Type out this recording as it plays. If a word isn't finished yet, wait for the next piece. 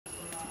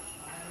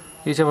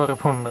ഈച്ച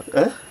പറപ്പുണ്ട്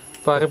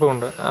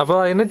അപ്പോൾ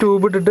അതിന്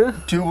ട്യൂബ് ഇട്ടിട്ട്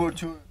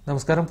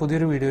നമസ്കാരം,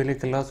 പുതിയൊരു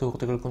വീഡിയോയിലേക്ക് എല്ലാ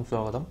സുഹൃത്തുക്കൾക്കും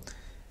സ്വാഗതം.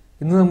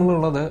 ഇന്ന്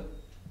നമ്മളുള്ളത്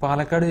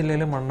പാലക്കാട്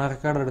ജില്ലയിലെ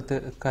മണ്ണാർക്കാട് അടുത്ത്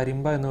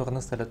കരിമ്പ എന്ന്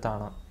പറയുന്ന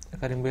സ്ഥലത്താണ്.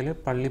 കരിമ്പയിൽ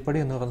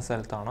പള്ളിപ്പടി എന്ന് പറയുന്ന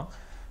സ്ഥലത്താണ്.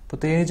 അപ്പോൾ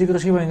തേനീച്ച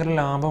കൃഷി ഭയങ്കര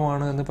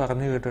ലാഭമാണ് എന്ന്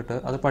പറഞ്ഞു കേട്ടിട്ട്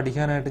അത്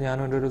പഠിക്കാനായിട്ട്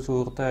ഞാനും എൻ്റെ ഒരു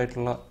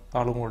സുഹൃത്തായിട്ടുള്ള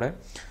ആളും കൂടെ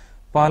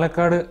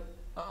പാലക്കാട്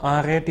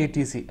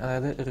RATTC,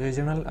 അതായത്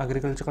റീജിയണൽ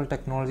അഗ്രികൾച്ചറൽ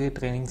ടെക്നോളജി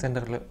ട്രെയിനിങ്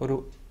സെൻറ്ററിൽ ഒരു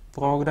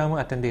പ്രോഗ്രാം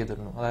അറ്റൻഡ്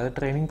ചെയ്തിരുന്നു. അതായത്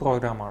ട്രെയിനിങ്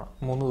പ്രോഗ്രാമാണ്,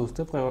 3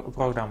 ദിവസത്തെ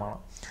പ്രോഗ്രാമാണ്.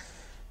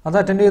 അത്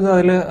അറ്റൻഡ് ചെയ്ത്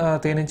അതിൽ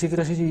തേനീച്ച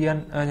കൃഷി ചെയ്യാൻ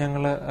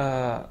ഞങ്ങൾ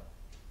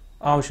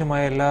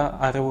ആവശ്യമായ എല്ലാ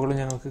അറിവുകളും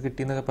ഞങ്ങൾക്ക്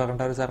കിട്ടിയെന്നൊക്കെ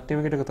പറഞ്ഞിട്ട് ഒരു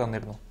സർട്ടിഫിക്കറ്റ് ഒക്കെ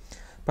തന്നിരുന്നു.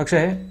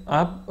 പക്ഷേ ആ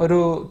ഒരു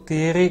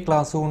തിയറി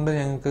ക്ലാസ് കൊണ്ട്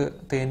ഞങ്ങൾക്ക്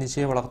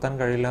തേനീച്ചയെ വളർത്താൻ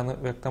കഴിയില്ല എന്ന്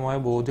വ്യക്തമായ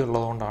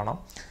ബോധ്യമുള്ളതുകൊണ്ടാണ്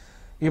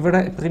ഇവിടെ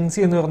പ്രിൻസി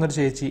എന്ന് പറഞ്ഞൊരു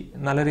ചേച്ചി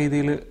നല്ല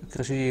രീതിയിൽ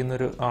കൃഷി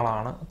ചെയ്യുന്നൊരു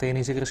ആളാണ്,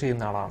 തേനീച്ച കൃഷി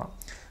ചെയ്യുന്ന ആളാണ്.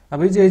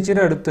 അപ്പോൾ ഈ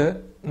ചേച്ചിയുടെ അടുത്ത്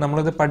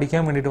നമ്മളിത്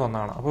പഠിക്കാൻ വേണ്ടിയിട്ട്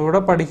വന്നതാണ്. അപ്പോൾ ഇവിടെ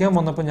പഠിക്കാൻ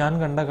വന്നപ്പോൾ ഞാൻ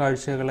കണ്ട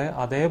കാഴ്ചകളെ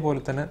അതേപോലെ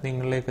തന്നെ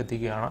നിങ്ങളിലേക്ക്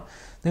എത്തിക്കുകയാണ്.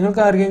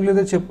 നിങ്ങൾക്ക് ആർക്കെങ്കിലും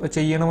ഇത്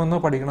ചെയ്യണമെന്നോ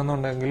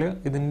പഠിക്കണമെന്നുണ്ടെങ്കിൽ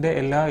ഇതിൻ്റെ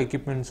എല്ലാ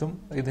എക്യുപ്മെൻറ്റ്സും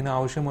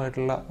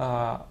ഇതിനാവശ്യമായിട്ടുള്ള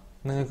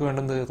നിങ്ങൾക്ക് വേണ്ട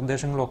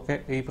നിർദ്ദേശങ്ങളൊക്കെ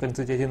ഈ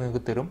പ്രിൻസി ചേച്ചി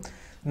നിങ്ങൾക്ക് തരും.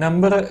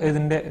 നമ്പർ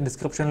ഇതിൻ്റെ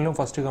ഡിസ്ക്രിപ്ഷനിലും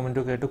ഫസ്റ്റ്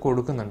കമൻറ്റും ഒക്കെ ആയിട്ട്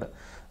കൊടുക്കുന്നുണ്ട്.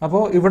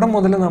 അപ്പോൾ ഇവിടെ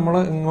മുതൽ നമ്മൾ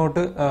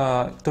ഇങ്ങോട്ട്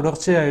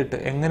തുടർച്ചയായിട്ട്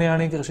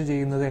എങ്ങനെയാണ് ഈ കൃഷി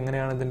ചെയ്യുന്നത്,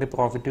 എങ്ങനെയാണ് ഇതിൻ്റെ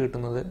പ്രോഫിറ്റ്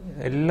കിട്ടുന്നത്,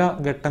 എല്ലാ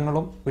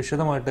ഘട്ടങ്ങളും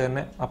വിശദമായിട്ട്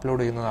തന്നെ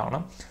അപ്ലോഡ് ചെയ്യുന്നതാണ്.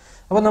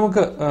 അപ്പോൾ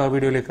നമുക്ക്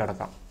വീഡിയോയിലേക്ക്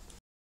കടക്കാം.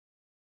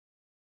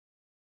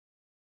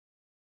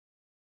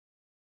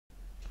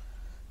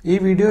 ഈ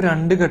വീഡിയോ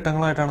 2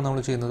 ഘട്ടങ്ങളായിട്ടാണ്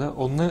നമ്മൾ ചെയ്യുന്നത്.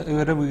 ഒന്ന്,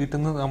 ഇവരുടെ വീട്ടിൽ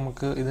നിന്ന്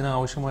നമുക്ക്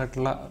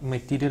ഇതിനാവശ്യമായിട്ടുള്ള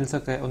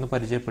മെറ്റീരിയൽസൊക്കെ ഒന്ന്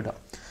പരിചയപ്പെടുക,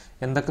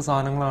 എന്തൊക്കെ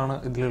സാധനങ്ങളാണ്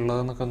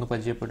ഇതിലുള്ളതെന്നൊക്കെ ഒന്ന്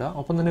പരിചയപ്പെടുക.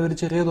 ഒപ്പം തന്നെ ഇവർ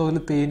ചെറിയ തോതിൽ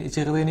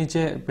ചെറുതേനീച്ച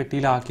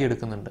പെട്ടിയിലാക്കി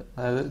എടുക്കുന്നുണ്ട്,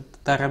 അതായത്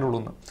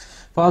തരടുള്ളുന്ന്.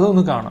 അപ്പോൾ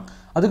അതൊന്ന് കാണാം.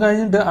 അത്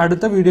കഴിഞ്ഞിട്ട്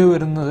അടുത്ത വീഡിയോ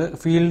വരുന്നത്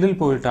ഫീൽഡിൽ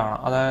പോയിട്ടാണ്,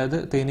 അതായത്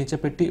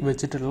തേനീച്ചപ്പെട്ടി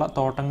വെച്ചിട്ടുള്ള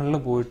തോട്ടങ്ങളിൽ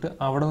പോയിട്ട്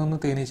അവിടെ നിന്ന്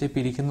തേനീച്ച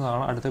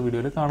പിരിക്കുന്നതാണ് അടുത്ത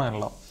വീഡിയോയിൽ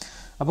കാണാനുള്ളത്.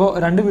 അപ്പോൾ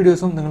 2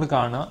 വീഡിയോസും നിങ്ങൾ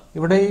കാണുക.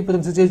 ഇവിടെ ഈ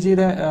പ്രിൻസി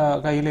ചേച്ചിയുടെ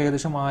കയ്യിൽ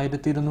ഏകദേശം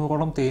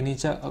 1200ഓളം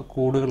തേനീച്ച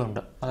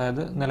കൂടുകളുണ്ട്,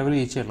 അതായത് നിലവിൽ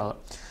ഈച്ചയുള്ളത്.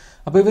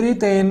 അപ്പോൾ ഇവർ ഈ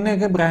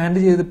തേനിനെയൊക്കെ ബ്രാൻഡ്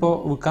ചെയ്തിപ്പോൾ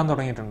വിൽക്കാൻ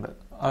തുടങ്ങിയിട്ടുണ്ട്.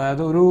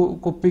 അതായത് ഒരു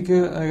കുപ്പിക്ക്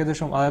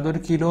ഏകദേശം, അതായത് ഒരു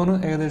കിലോന്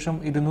ഏകദേശം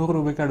 200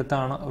 രൂപയ്ക്ക്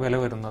അടുത്താണ് വില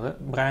വരുന്നത്.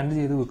 ബ്രാൻഡ്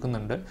ചെയ്ത്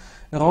വിൽക്കുന്നുണ്ട്.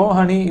 റോ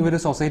ഹണി ഇവർ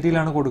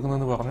സൊസൈറ്റിയിലാണ്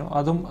കൊടുക്കുന്നതെന്ന് പറഞ്ഞു.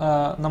 അതും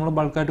നമ്മൾ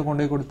ബൾക്കായിട്ട്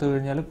കൊണ്ടുപോയി കൊടുത്തു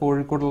കഴിഞ്ഞാൽ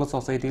കോഴിക്കോടുള്ള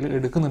സൊസൈറ്റിയിൽ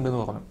എടുക്കുന്നുണ്ടെന്ന്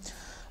പറഞ്ഞു.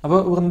 അപ്പോൾ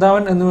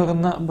വൃന്ദാവൻ എന്ന്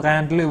പറയുന്ന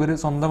ബ്രാൻഡിൽ ഇവർ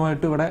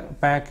സ്വന്തമായിട്ട് ഇവിടെ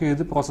പാക്ക്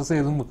ചെയ്ത് പ്രോസസ്സ്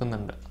ചെയ്തും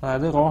വിൽക്കുന്നുണ്ട്.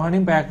 അതായത് റോ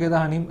ഹണിയും പാക്ക് ചെയ്ത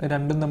ഹണിയും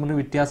രണ്ടും തമ്മിൽ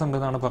വ്യത്യാസം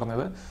ഉണ്ടെന്നാണ്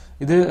പറഞ്ഞത്.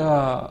 ഇത്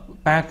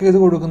പാക്ക് ചെയ്ത്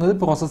കൊടുക്കുന്നത്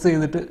പ്രോസസ്സ്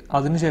ചെയ്തിട്ട്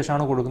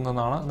അതിനുശേഷമാണ്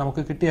കൊടുക്കുന്നതെന്നാണ്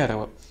നമുക്ക് കിട്ടിയ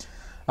അറിവ്.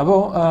 അപ്പോൾ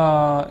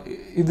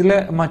ഇതിലെ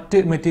മറ്റ്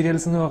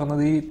മെറ്റീരിയൽസ് എന്ന്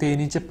പറയുന്നത് ഈ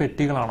തേനീച്ച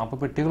പെട്ടികളാണ്. അപ്പോൾ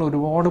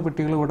ഒരുപാട്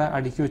പെട്ടികൾ ഇവിടെ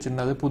അടുക്കി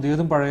വെച്ചിട്ടുണ്ട്. അത്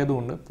പുതിയതും പഴയതും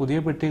ഉണ്ട്. പുതിയ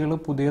പെട്ടികൾ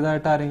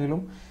പുതിയതായിട്ട്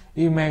ആരെങ്കിലും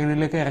ഈ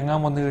മേഖലയിലേക്ക്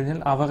ഇറങ്ങാൻ വന്നു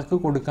കഴിഞ്ഞാൽ അവർക്ക്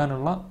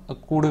കൊടുക്കാനുള്ള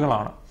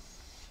കൂടുകളാണ്.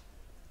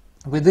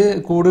 അപ്പോൾ ഇത്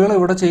കൂടുകൾ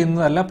ഇവിടെ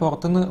ചെയ്യുന്നതല്ല,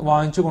 പുറത്തുനിന്ന്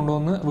വാങ്ങിച്ചു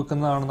കൊണ്ടുവന്ന്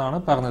വിൽക്കുന്നതാണെന്നാണ്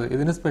പറഞ്ഞത്.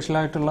 ഇതിന്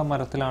സ്പെഷ്യലായിട്ടുള്ള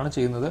മരത്തിലാണ്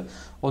ചെയ്യുന്നത്.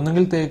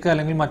 ഒന്നുകിൽ തേക്ക്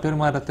അല്ലെങ്കിൽ മറ്റൊരു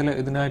മരത്തിൽ,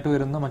 ഇതിനായിട്ട്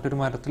വരുന്ന മറ്റൊരു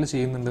മരത്തിൽ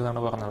ചെയ്യുന്നുണ്ട്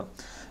എന്നാണ് പറഞ്ഞത്.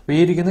 അപ്പോൾ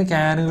ഈ ഇരിക്കുന്ന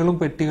ക്യാനുകളും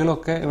പെട്ടികളും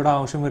ഒക്കെ ഇവിടെ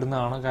ആവശ്യം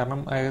വരുന്നതാണ്. കാരണം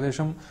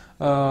ഏകദേശം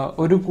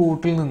ഒരു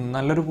കൂട്ടിൽ നിന്ന്,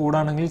 നല്ലൊരു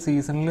കൂടാണെങ്കിൽ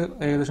സീസണിൽ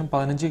ഏകദേശം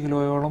 15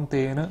 കിലോയോളം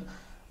തേന്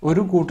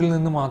ഒരു കൂട്ടിൽ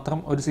നിന്ന് മാത്രം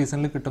ഒരു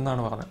സീസണിൽ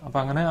കിട്ടുന്നതാണ് പറഞ്ഞത്. അപ്പോൾ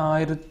അങ്ങനെ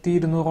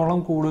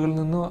 1200ഓളം കൂടുകളിൽ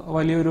നിന്ന്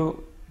വലിയൊരു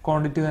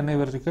ക്വാണ്ടിറ്റി തന്നെ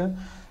ഇവർക്ക്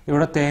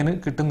ഇവിടെ തേന്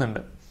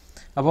കിട്ടുന്നുണ്ട്.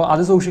 അപ്പോൾ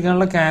അത്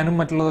സൂക്ഷിക്കാനുള്ള ക്യാനും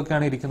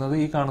മറ്റുള്ളതൊക്കെയാണ് ഇരിക്കുന്നത്.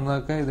 ഈ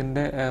കാണുന്നതൊക്കെ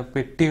ഇതിൻ്റെ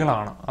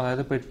പെട്ടികളാണ്.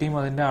 അതായത് പെട്ടിയും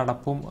അതിൻ്റെ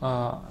അടപ്പും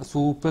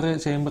സൂപ്പർ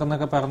ചേമ്പർ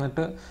എന്നൊക്കെ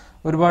പറഞ്ഞിട്ട്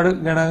ഒരുപാട്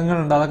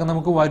ഘടകങ്ങളുണ്ട്. അതൊക്കെ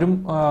നമുക്ക് വരും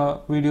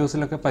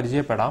വീഡിയോസിലൊക്കെ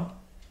പരിചയപ്പെടാം.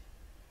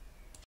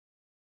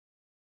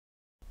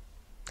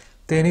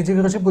 തേനീച്ച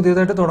കൃഷി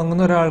പുതിയതായിട്ട്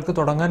തുടങ്ങുന്ന ഒരാൾക്ക്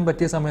തുടങ്ങാൻ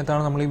പറ്റിയ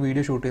സമയത്താണ് നമ്മൾ ഈ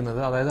വീഡിയോ ഷൂട്ട് ചെയ്യുന്നത്.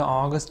 അതായത്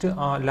ഓഗസ്റ്റ്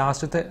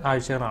ലാസ്റ്റത്തെ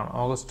ആഴ്ചകളാണ്.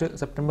 ഓഗസ്റ്റ്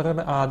സെപ്റ്റംബർ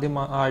ആദ്യം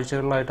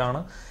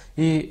ആഴ്ചകളിലായിട്ടാണ്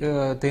ഈ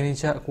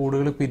തേനീച്ച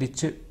കൂടുകൾ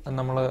പിരിച്ച്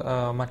നമ്മൾ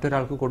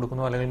മറ്റൊരാൾക്ക്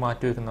കൊടുക്കുന്നു അല്ലെങ്കിൽ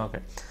മാറ്റി വയ്ക്കുന്നതൊക്കെ.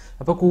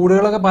 അപ്പോൾ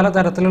കൂടുകളൊക്കെ പല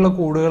തരത്തിലുള്ള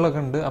കൂടുകളൊക്കെ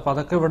ഉണ്ട്. അപ്പോൾ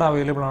അതൊക്കെ ഇവിടെ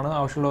അവൈലബിൾ ആണ്.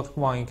 ആവശ്യമുള്ളവർക്ക്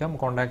വാങ്ങിക്കാം.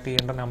 കോൺടാക്ട്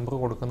ചെയ്യേണ്ട നമ്പർ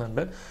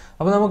കൊടുക്കുന്നുണ്ട്.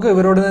 അപ്പോൾ നമുക്ക്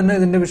ഇവരോട് തന്നെ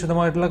ഇതിൻ്റെ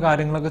വിശദമായിട്ടുള്ള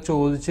കാര്യങ്ങളൊക്കെ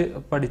ചോദിച്ച്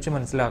പഠിച്ച്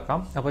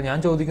മനസ്സിലാക്കാം. അപ്പോൾ ഞാൻ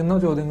ചോദിക്കുന്ന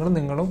ചോദ്യങ്ങൾ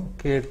നിങ്ങളും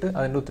കേട്ട്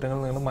അതിൻ്റെ ഉത്തരങ്ങൾ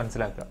നിങ്ങൾ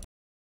മനസ്സിലാക്കുക.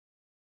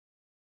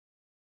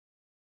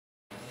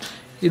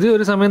 ഇത്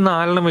ഒരു സമയം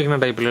 4 വെക്കുന്ന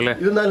ടൈപ്പിലല്ലേ?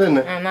 ഇത് 4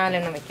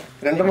 വെക്കാം.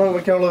 2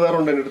 വെക്കാനുള്ളത് വേറെ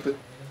ഉണ്ട് എൻ്റെ അടുത്ത്.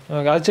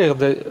 അത്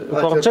ചെറുത്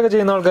കുറച്ചൊക്കെ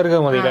ചെയ്യുന്ന ആൾക്കാർക്ക്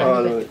മതി.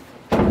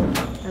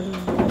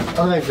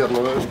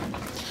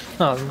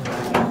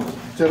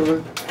 ചെറുത്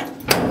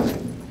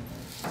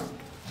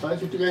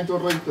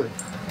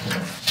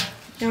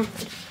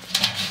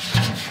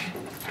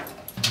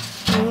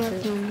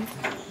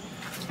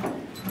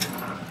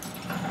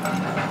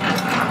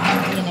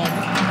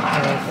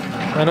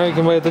അങ്ങനെ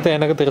വയ്ക്കുമ്പോ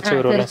തേനൊക്കെ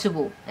തിരിച്ചു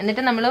പോകും.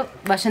 എന്നിട്ട് നമ്മള്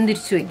വശം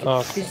തിരിച്ചു വെക്കും.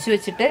 തിരിച്ചു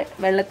വെച്ചിട്ട്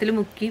വെള്ളത്തിൽ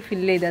മുക്കി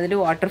ഫില്ല് ചെയ്ത് അതിൽ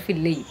വാട്ടർ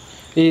ഫില്ല് ചെയ്യും.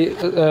 ഈ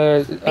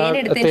തേൻ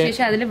എടുത്തതിന്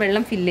ശേഷം അതിൽ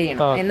വെള്ളം ഫില്ല്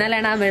ചെയ്യണം.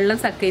 എന്നാലാണ് ആ വെള്ളം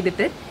സക്ക്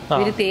ചെയ്തിട്ട്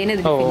ഇവര് തേൻ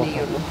അതിൽ ഫില്ല്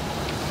ചെയ്യുള്ളൂ.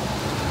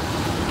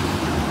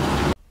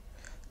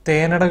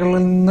 തേനടകളിൽ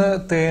നിന്ന്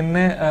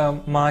തേനെ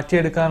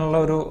മാറ്റിയെടുക്കാനുള്ള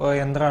ഒരു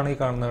യന്ത്രമാണ് ഈ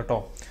കാണുന്നത് കേട്ടോ.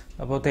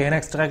 അപ്പോൾ തേൻ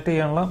എക്സ്ട്രാക്ട്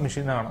ചെയ്യാനുള്ള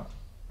മെഷീനാണ്.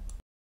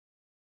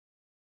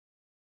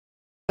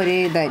 ഒരേ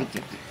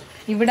ഇതായിരിക്കും.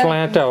 ഇവിടെ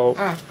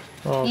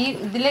ഈ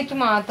ഇതിലേക്ക്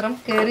മാത്രം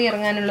കയറി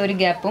ഇറങ്ങാനുള്ള ഒരു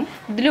ഗ്യാപ്പും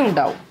ഇതിലും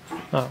ഉണ്ടാവും.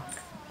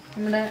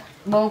 നമ്മുടെ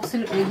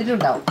ബോക്സിൽ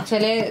ഇതിലുണ്ടാവും.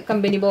 ചില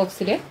കമ്പനി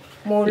ബോക്സില്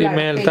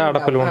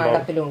അടപ്പിലും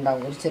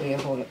ഉണ്ടാവും ഒരു ചെറിയ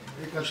ഹോള്.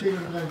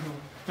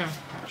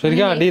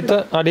 ശരിക്കും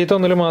അടിയത്തെ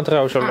ഒന്നിലും മാത്രമേ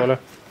ആവശ്യമുള്ളൂ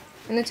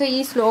എന്നുവെച്ചാൽ ഈ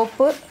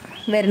സ്ലോപ്പ്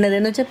വരുന്നത്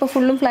എന്ന് വെച്ചാൽ ഇപ്പൊ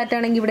ഫുള്ളും ഫ്ലാറ്റ്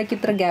ആണെങ്കിൽ ഇവിടേക്ക്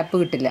ഇത്ര ഗ്യാപ്പ്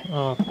കിട്ടില്ല.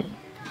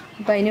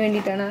 അപ്പൊ അതിന്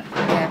വേണ്ടിയിട്ടാണ്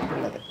ഗ്യാപ്പ്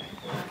ഉള്ളത്.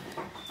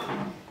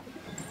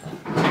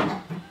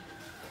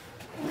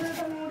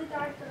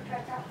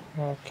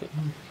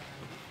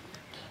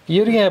 ഈ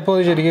ഒരു ഗ്യാപ്പ്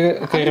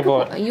ശരിക്കും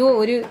അയ്യോ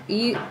ഒരു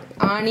ഈ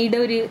ആണിയുടെ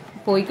ഒരു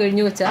പോയി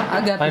കഴിഞ്ഞു വെച്ചാ ആ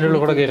ഗ്യാപ്പ്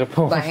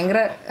ഭയങ്കര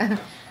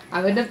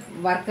അവരുടെ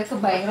വർക്കൊക്കെ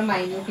ഭയങ്കര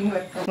മൈന്യൂട്ടിങ്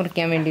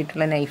മുറിക്കാൻ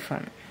വേണ്ടിയിട്ടുള്ള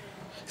നൈഫാണ്.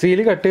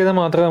 സീല് കട്ട് ചെയ്താൽ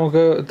മാത്രമേ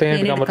നമുക്ക് തേൻ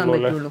എടുക്കാൻ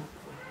പറ്റുള്ളൂ.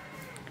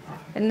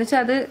 എന്നുവെച്ചാൽ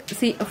അത്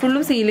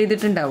ഫുള്ളും സീൽ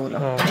ചെയ്തിട്ടുണ്ടാവുമല്ലോ.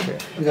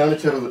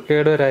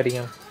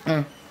 കേടുവരായിരിക്കാം.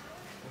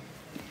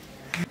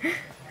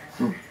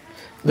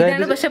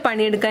 ഇതാണ് പക്ഷെ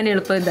പണിയെടുക്കാൻ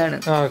എളുപ്പം. ഇതാണ്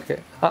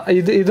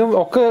ഇതും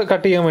ഒക്കെ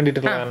കട്ട് ചെയ്യാൻ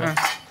വേണ്ടിട്ടുള്ളതാണ്.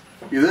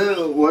 ഇത്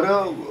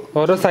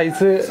ഓരോ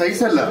സൈസ്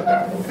അല്ല,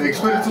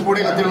 എക്സ്പീരിയൻസ് കൂടി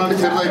കത്തികളാണ്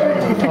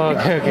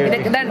ചെറുതായിട്ട്.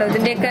 ഇതാണ്ടോ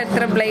ഇതിന്റെയൊക്കെ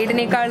എത്ര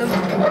ബ്ലേഡിനേക്കാളും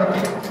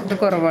ഇത്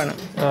കുറവാണ്.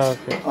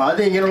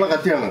 ആദ്യം ഇങ്ങനെയുള്ള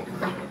കത്തിയാണ്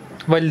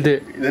വലുത്.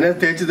 ഇതിനെ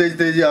തേച്ച് തേച്ച്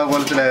തേച്ച് ആ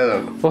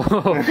കോലത്തിലായതാണ്.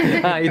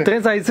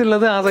 ഇത്രയും സൈസ്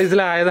ഉള്ളത് ആ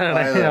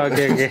സൈസിലായതാണ്.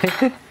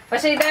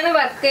 പക്ഷെ ഇതാണ്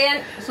വർക്ക് ചെയ്യാൻ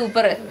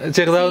സൂപ്പർ.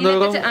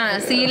 ചെറുതാവുന്നതോറും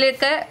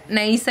സീലൊക്കെ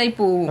നൈസായി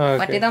പോവും.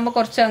 മറ്റേതാകുമ്പോ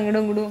കുറച്ച് അങ്ങോട്ടും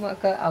ഇങ്ങോട്ടും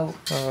ഒക്കെ ആവും.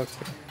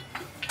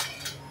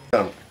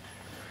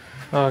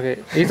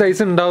 ഈ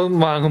സൈസ് ഉണ്ടാവും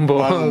വാങ്ങുമ്പോ,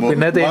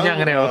 പിന്നെ തേഞ്ഞ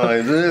അങ്ങനെയാവും.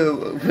 ഇത്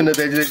പിന്നെ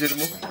തേച്ച് തേച്ച്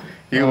വരുമ്പോ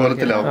ഈ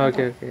കോലത്തിലാവും.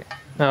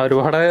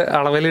 ഒരുപാട്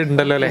അളവിൽ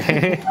ഉണ്ടല്ലോ അല്ലേ.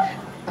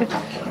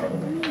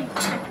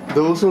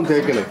 ദിവസവും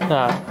തേക്കണേ.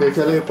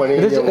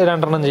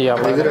 രണ്ടെണ്ണം ചെയ്യാം.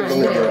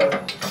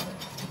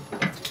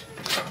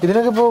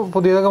 ഇതിനൊക്കെ ഇപ്പൊ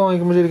പുതിയതൊക്കെ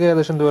വാങ്ങിക്കുമ്പോൾ ശരിക്കും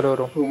ഏകദേശം എന്ത് വരെ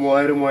വരും?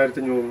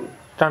 3000-3500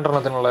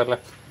 രണ്ടെണ്ണത്തിനുള്ളതല്ലേ?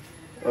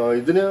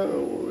 ഇതിന്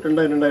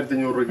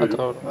 2000-2500 രൂപ.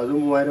 അത്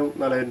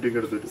 3000-4000 രൂപ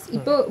എടുത്തു.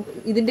 ഇപ്പൊ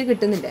ഇതിന്റെ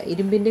കിട്ടുന്നില്ല,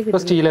 ഇരുമ്പിന്റെ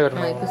സ്റ്റീലാണ്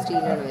വരുന്നത്.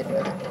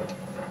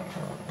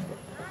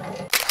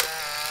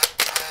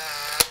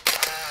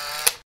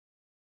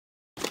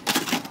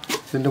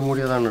 ഇതിന്റെ മൂടി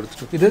അതാണ്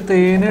എടുത്തിട്ട്. ഇത്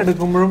തേൻ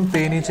എടുക്കുമ്പോഴും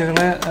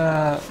തേനീച്ചകളെ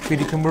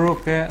പിരിക്കുമ്പോഴും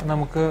ഒക്കെ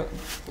നമുക്ക്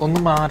ഒന്ന്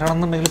മാറണം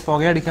എന്നുണ്ടെങ്കിൽ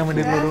പുകയടിക്കാൻ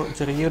വേണ്ടിയിട്ടുള്ള ഒരു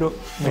ചെറിയൊരു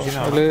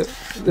മെഷീനാണ്.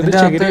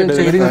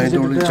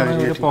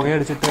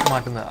 പുകയടിച്ചിട്ട്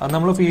മാറ്റുന്നത്. അത്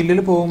നമ്മൾ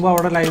ഫീൽഡിൽ പോകുമ്പോൾ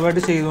അവിടെ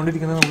ലൈവായിട്ട്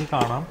ചെയ്തുകൊണ്ടിരിക്കുന്നത് നമുക്ക്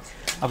കാണാം.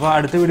 അപ്പോൾ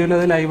അടുത്ത വീഡിയോയിൽ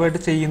അത് ലൈവായിട്ട്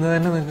ചെയ്യുന്നത്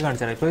തന്നെ നിങ്ങൾക്ക്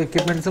കാണിച്ചു തരാം. ഇപ്പോൾ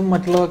എക്യുപ്മെന്റ്സും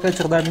മറ്റുള്ളതൊക്കെ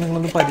ചെറുതായിട്ട്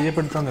നിങ്ങളൊന്ന്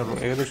പരിചയപ്പെടുത്താന്നേ ഉള്ളൂ.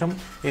 ഏകദേശം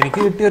എനിക്ക്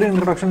കിട്ടിയൊരു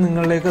ഇൻട്രൊഡക്ഷൻ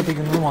നിങ്ങളിലേക്ക്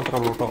എത്തിക്കുന്നത്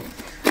മാത്രമേ ഉള്ളൂ കേട്ടോ.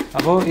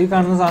 അപ്പോൾ ഈ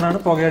കാണുന്ന സാധനമാണ്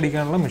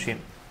പുകയടിക്കാനുള്ള മെഷീൻ.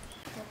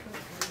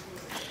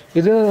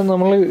 ഇത്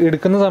നമ്മൾ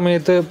എടുക്കുന്ന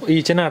സമയത്ത്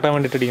ഈച്ചനെ ആട്ടാൻ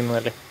വേണ്ടിട്ട്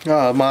അടിക്കുന്നതല്ലേ?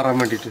 മാറാൻ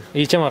വേണ്ടിട്ട്,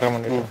 ഈച്ച മാറാൻ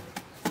വേണ്ടിട്ട്.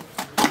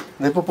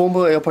 ഇപ്പൊ പോകുമ്പോ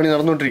പണി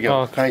നടന്നുകൊണ്ടിരിക്കും.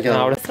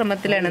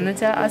 ശ്രമത്തിലാണെന്ന്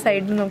വെച്ചാൽ ആ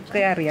സൈഡിൽ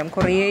നോക്കിയാൽ അറിയാം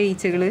കുറേ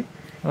ഈച്ചകള്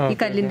ഈ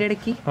കല്ലിന്റെ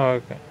ഇടയ്ക്ക്.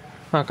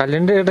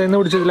 കല്ലിന്റെ ഇടയിൽ നിന്ന്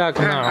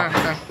പിടിച്ചതിലാക്കുന്നതാണ്.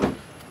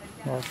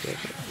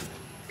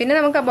 പിന്നെ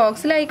നമുക്ക് ആ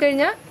ബോക്സിലായി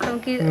കഴിഞ്ഞാൽ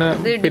നമുക്ക്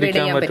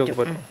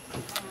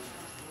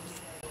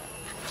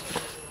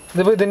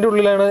ഇതിപ്പോ ഇതിന്റെ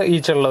ഉള്ളിലാണ്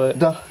ഈച്ച ഉള്ളത്.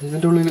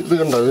 ഇതിന്റെ ഉള്ളിൽ ഇത്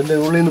കണ്ടോ? ഇതിന്റെ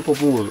ഉള്ളിൽ നിന്ന് ഇപ്പൊ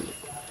പോകുള്ളൂ.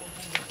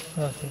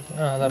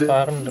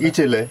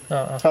 ഈച്ചല്ലേ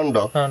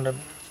കണ്ടോ?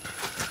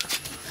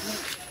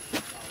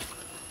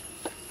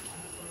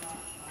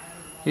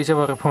 ഈച്ച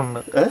പറപ്പുണ്ട്.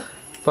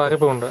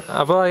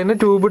 അപ്പൊ അതിന്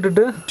ട്യൂബ്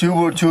ഇട്ടിട്ട്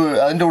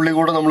അതിന്റെ ഉള്ളിൽ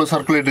കൂടെ നമ്മൾ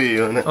സർക്കുലേറ്റ്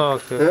ചെയ്യും.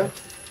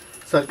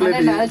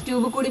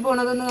 ട്യൂബ് കൂടി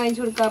പോണതൊന്ന്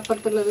കാണിച്ചു കൊടുക്കാം.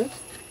 അപ്പുറത്തുള്ളത്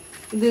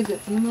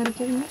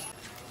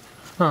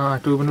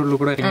ട്യൂബിന്റെ ഉള്ളിൽ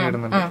കൂടെ ഇറങ്ങി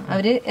വരുന്നുണ്ട്.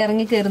 അവര്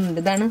ഇറങ്ങി കയറുന്നുണ്ട്.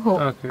 ഇതാണ്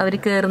അവര്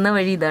കയറുന്ന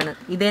വഴി. ഇതാണ്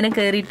ഇതേനെ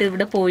കയറിയിട്ട്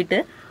ഇവിടെ പോയിട്ട്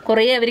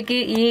കുറെ അവർക്ക്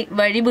ഈ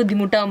വഴി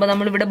ബുദ്ധിമുട്ടാകുമ്പോ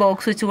നമ്മൾ ഇവിടെ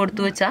ബോക്സ് വെച്ച്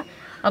കൊടുത്തു വെച്ചാ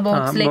ആ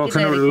ബോക്സിലേക്ക്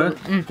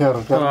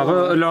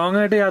ലോങ്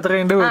ആയിട്ട് യാത്ര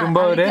ചെയ്യേണ്ടി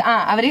വരുമ്പോ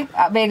അവര്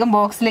വേഗം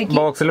ബോക്സിൽ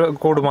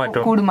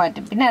കൂടുമാറ്റും.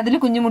 പിന്നെ അതിൽ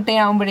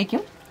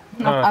കുഞ്ഞുമുട്ടയാവുമ്പോഴേക്കും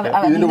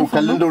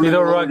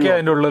ഒഴിവാക്കി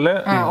അതിന്റെ ഉള്ളില്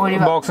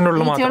ബോക്സിന്റെ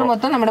ഉള്ളിൽ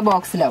മൊത്തം നമ്മുടെ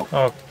ബോക്സിലാവും.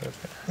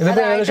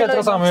 ഇതിപ്പോ ഏകദേശം എത്ര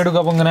സമയം എടുക്കും?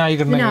 അപ്പൊ ഇങ്ങനെ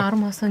ആയിക്കിട്ടുണ്ടെങ്കിൽ 6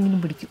 മാസം എങ്കിലും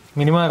പിടിക്കും.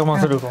 മിനിമം 6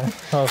 മാസം എടുക്കും.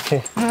 ഓക്കെ.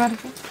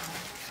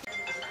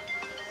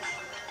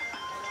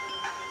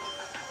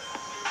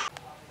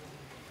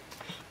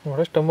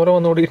 ഇവിടെ ഇഷ്ടംപോലെ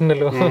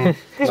വന്നുകൂടിയിട്ടുണ്ടല്ലോ.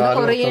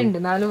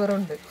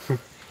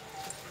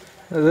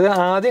 ഇത്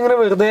ആദ്യം ഇങ്ങനെ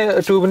വെറുതെ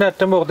ട്യൂബിന്റെ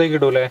അറ്റം പുറത്തേക്ക്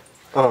ഇടൂലേ?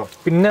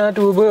 പിന്നെ ആ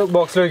ട്യൂബ്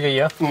ബോക്സിലേക്ക്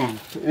ചെയ്യാം.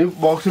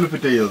 ബോക്സിൽ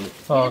ഫിറ്റ് ചെയ്യാം.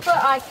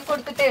 ആക്കി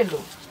കൊടുത്തിട്ടേ ഉള്ളൂ.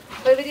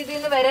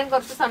 ഇതിൽ വരാൻ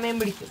കുറച്ച് സമയം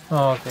പിടിക്കും.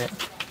 ഓക്കെ.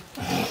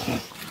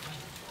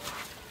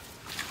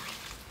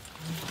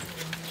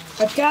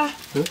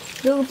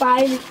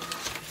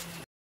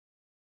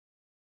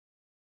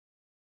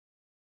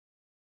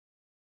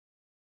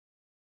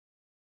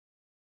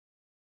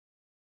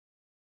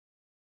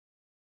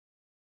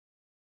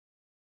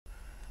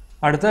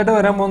 അടുത്തായിട്ട്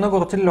വരാൻ പോകുന്ന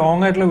കുറച്ച്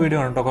ലോങ് ആയിട്ടുള്ള വീഡിയോ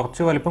ആണ് കേട്ടോ.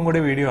 കുറച്ച് വലിപ്പം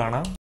കൂടിയ വീഡിയോ ആണ്.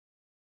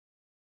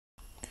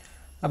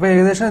 അപ്പോൾ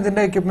ഏകദേശം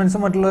ഇതിന്റെ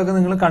എക്യുപ്മെന്റ്സും മറ്റുള്ളതൊക്കെ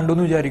നിങ്ങൾ കണ്ടു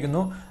എന്ന്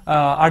വിചാരിക്കുന്നു.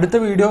 അടുത്ത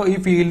വീഡിയോ ഈ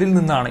ഫീൽഡിൽ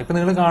നിന്നാണ്. ഇപ്പൊ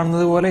നിങ്ങൾ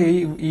കാണുന്നത് പോലെ ഈ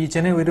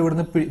ഈച്ചനെ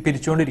ഇവിടുന്ന്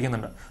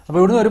പിരിച്ചുകൊണ്ടിരിക്കുന്നുണ്ട്. അപ്പോൾ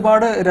ഇവിടുന്ന്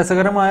ഒരുപാട്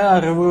രസകരമായ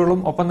അറിവുകളും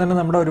ഒപ്പം തന്നെ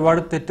നമ്മുടെ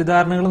ഒരുപാട്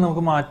തെറ്റിദ്ധാരണകളും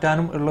നമുക്ക്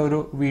മാറ്റാനും ഉള്ള ഒരു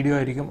വീഡിയോ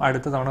ആയിരിക്കും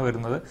അടുത്ത തവണ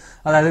വരുന്നത്.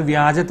 അതായത്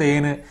വ്യാജ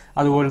തേന്,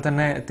 അതുപോലെ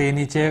തന്നെ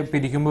തേനീച്ചയെ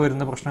പിരിക്കുമ്പോൾ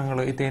വരുന്ന പ്രശ്നങ്ങൾ,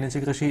 ഈ തേനീച്ച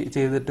കൃഷി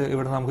ചെയ്തിട്ട്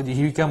ഇവിടെ നമുക്ക്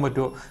ജീവിക്കാൻ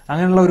പറ്റുമോ,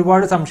 അങ്ങനെയുള്ള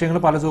ഒരുപാട് സംശയങ്ങൾ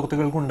പല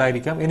സുഹൃത്തുക്കൾക്കും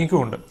ഉണ്ടായിരിക്കാം, എനിക്കും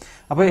ഉണ്ട്.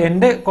 അപ്പോൾ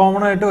എൻ്റെ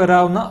കോമൺ ആയിട്ട്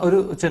വരാവുന്ന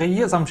ഒരു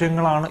ചെറിയ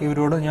സംശയങ്ങളാണ്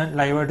ഇവരോട് ഞാൻ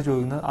ലൈവായിട്ട്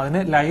ചോദിക്കുന്നത്.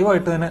 അതിനെ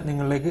ലൈവായിട്ട് തന്നെ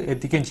നിങ്ങളിലേക്ക്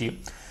എത്തിക്കുകയും ചെയ്യും.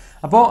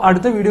 അപ്പോൾ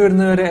അടുത്ത വീഡിയോ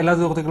വരുന്നവരെ എല്ലാ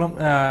സുഹൃത്തുക്കളും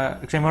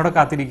ക്ഷമയോടെ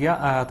കാത്തിരിക്കുക.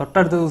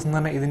 തൊട്ടടുത്ത ദിവസം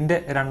തന്നെ ഇതിന്റെ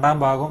 2ാം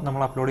ഭാഗം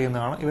നമ്മൾ അപ്ലോഡ്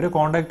ചെയ്യുന്നതാണ്. ഇവരെ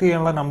കോൺടാക്ട്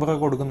ചെയ്യാനുള്ള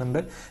നമ്പറൊക്കെ കൊടുക്കുന്നുണ്ട്.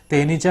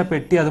 തേനീച്ച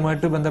പെട്ടി,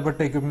 അതുമായിട്ട് ബന്ധപ്പെട്ട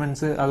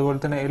എക്യുപ്മെന്റ്സ്, അതുപോലെ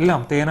തന്നെ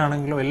എല്ലാം,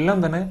 തേനാണെങ്കിലും എല്ലാം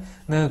തന്നെ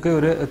നിങ്ങൾക്ക്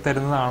ഇവർ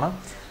തരുന്നതാണ്.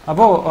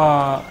 അപ്പോൾ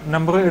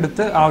നമ്പർ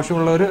എടുത്ത്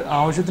ആവശ്യമുള്ളവർ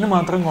ആവശ്യത്തിന്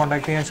മാത്രം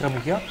കോൺടാക്ട് ചെയ്യാൻ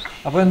ശ്രമിക്കുക.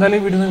 അപ്പോൾ എന്തായാലും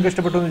ഈ വീഡിയോ നിങ്ങൾക്ക്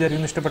ഇഷ്ടപ്പെട്ടു എന്ന്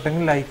വിചാരിക്കുന്നു.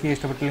 ഇഷ്ടപ്പെട്ടെങ്കിൽ ലൈക്ക് ചെയ്യുക,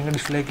 ഇഷ്ടപ്പെട്ടില്ലെങ്കിൽ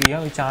ഡിസ്ലൈക്ക്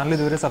ചെയ്യുക. ഈ ചാനൽ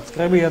ഇതുവരെ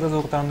സബ്സ്ക്രൈബ് ചെയ്യാത്ത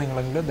സുഹൃത്താണ്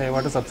നിങ്ങളെങ്കിൽ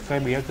ദയവായിട്ട്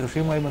സബ്സ്ക്രൈബ് ചെയ്യുക.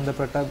 കൃഷിയുമായി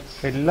ബന്ധപ്പെട്ട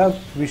എല്ലാ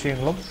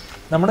വിഷയങ്ങളും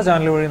നമ്മുടെ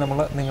ചാനൽ വഴി നമ്മൾ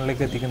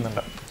നിങ്ങളിലേക്ക്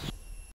എത്തിക്കുന്നുണ്ട്.